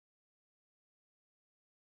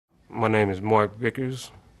My name is Mark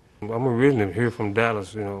Vickers. I'm originally here from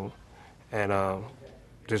Dallas, and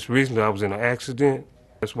just recently I was in an accident.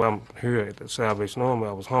 That's why I'm here at the Salvation Army.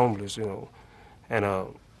 I was homeless,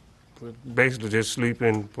 and basically just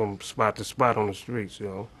sleeping from spot to spot on the streets,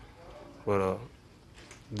 But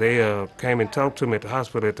they came and talked to me at the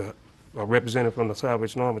hospital. A representative from the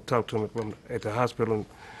Salvation Army talked to me at the hospital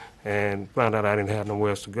and found out I didn't have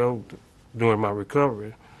nowhere else to go during my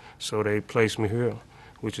recovery. So they placed me here,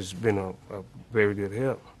 which has been a very good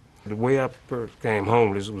help. The way I first came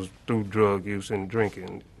homeless was through drug use and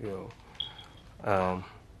drinking, Um,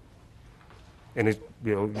 and it,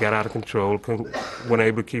 got out of control. Wasn't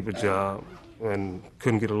able to keep a job and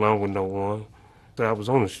couldn't get along with no one. So I was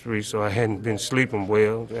on the street, so I hadn't been sleeping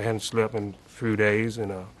well. I hadn't slept in a few days,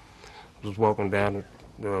 and was walking down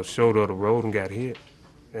the shoulder of the road and got hit,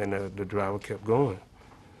 and the driver kept going.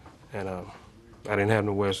 And I didn't have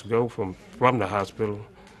nowhere else to go from the hospital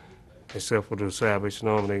except for the Salvation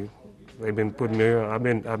Army. They've been putting me here. I've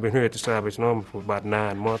been here at the Salvation Army for about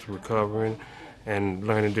 9 months, recovering and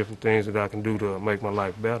learning different things that I can do to make my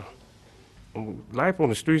life better. Life on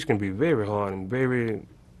the streets can be very hard and very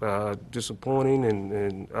disappointing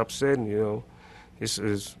and upsetting.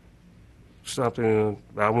 It's something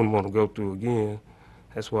I wouldn't want to go through again.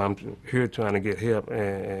 That's why I'm here trying to get help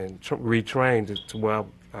and retrain to where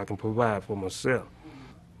I can provide for myself.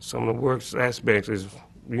 Some of the worst aspects is,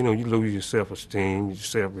 you lose your self-esteem, your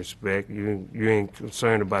self-respect. You ain't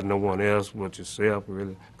concerned about no one else but yourself,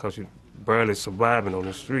 really, because you're barely surviving on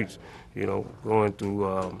the streets, going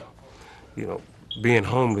through, being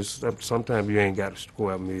homeless. Sometimes you ain't got a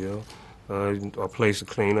square meal, a place to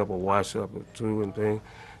clean up or wash up or two and things.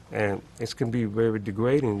 And it can be very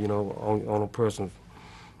degrading, on a person's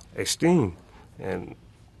esteem.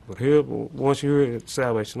 But here, once you're here at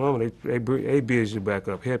Salvation Army, they build you back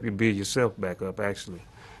up, help you build yourself back up, actually,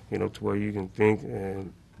 to where you can think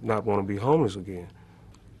and not want to be homeless again.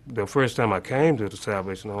 The first time I came to the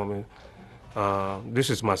Salvation Army, this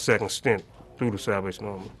is my second stint through the Salvation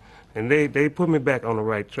Army. And they put me back on the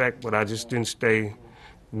right track, but I just didn't stay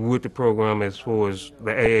with the program as far as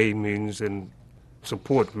the AA meetings and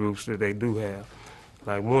support groups that they do have.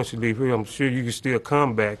 Like once you leave here, I'm sure you can still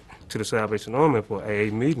come back to the Salvation Army for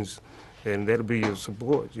AA meetings, and that'll be your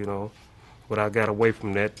support, But I got away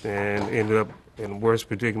from that and ended up in a worse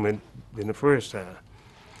predicament than the first time.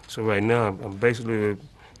 So right now, I'm basically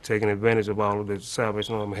taking advantage of all of the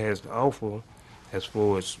Salvation Army has to offer as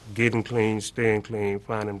far as getting clean, staying clean,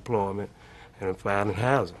 finding employment, and finding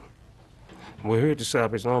housing. Well, here at the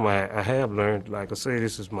Salvation Army, I have learned, like I say,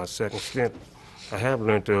 this is my second stint. I have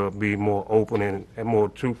learned to be more open and more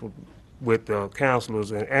truthful with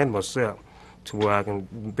counselors and myself, to where I can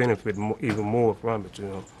benefit even more from it.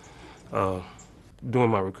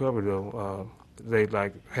 During my recovery, though, they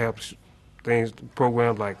have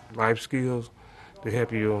programs like life skills. They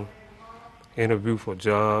help you interview for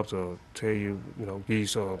jobs or tell you, give you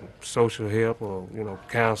some social help or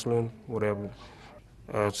counseling, whatever.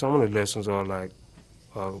 Some of the lessons are like.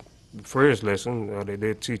 The first lesson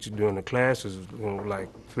they teach you during the classes, like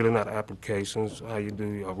filling out applications, how you do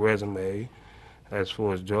your resume, as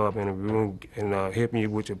far as job interviewing, and helping you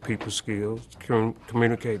with your people skills,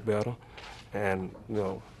 communicate better, and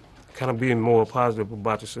kind of being more positive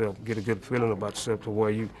about yourself, get a good feeling about yourself to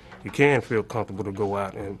where you can feel comfortable to go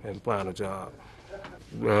out and find a job.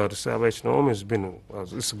 The Salvation Army has been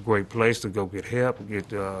it's a great place to go get help, get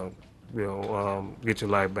your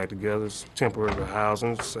life back together. It's temporary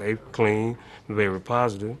housing, safe, clean, very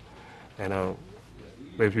positive. And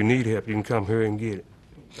if you need help, you can come here and get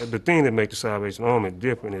it. The thing that makes the Salvation Army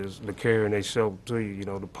different is the caring they show to you,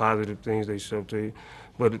 the positive things they show to you.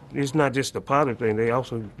 But it's not just the positive thing. They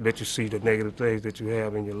also let you see the negative things that you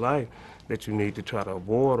have in your life that you need to try to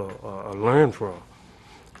avoid or learn from.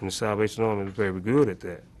 And the Salvation Army is very good at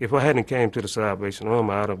that. If I hadn't came to the Salvation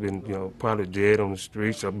Army, I'd have been, probably dead on the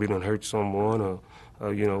streets, or been and hurt someone,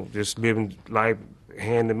 or just living life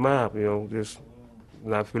hand in mouth, just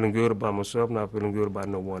not feeling good about myself, not feeling good about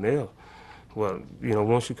no one else. Well,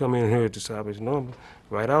 once you come in here at the Salvation Army,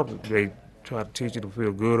 right out, they try to teach you to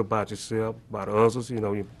feel good about yourself, about others,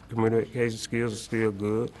 your communication skills are still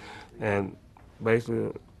good, and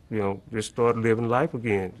basically, just start living life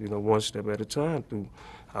again, one step at a time through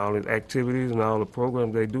all the activities and all the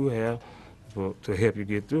programs they do have to help you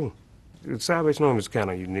get through. The Salvation Army is kind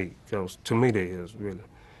of unique, because to me they is, really.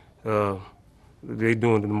 They're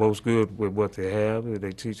doing the most good with what they have.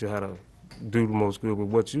 They teach you how to do the most good with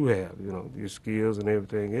what you have, your skills and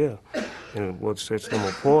everything else. And what sets them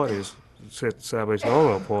apart sets the Salvation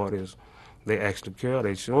Army apart is they actually care.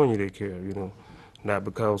 They're showing you they care, not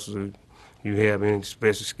because you have any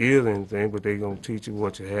special skills or anything, but they're going to teach you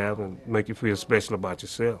what you have and make you feel special about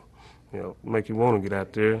yourself. You know, make you want to get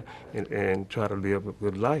out there and try to live a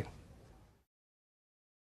good life.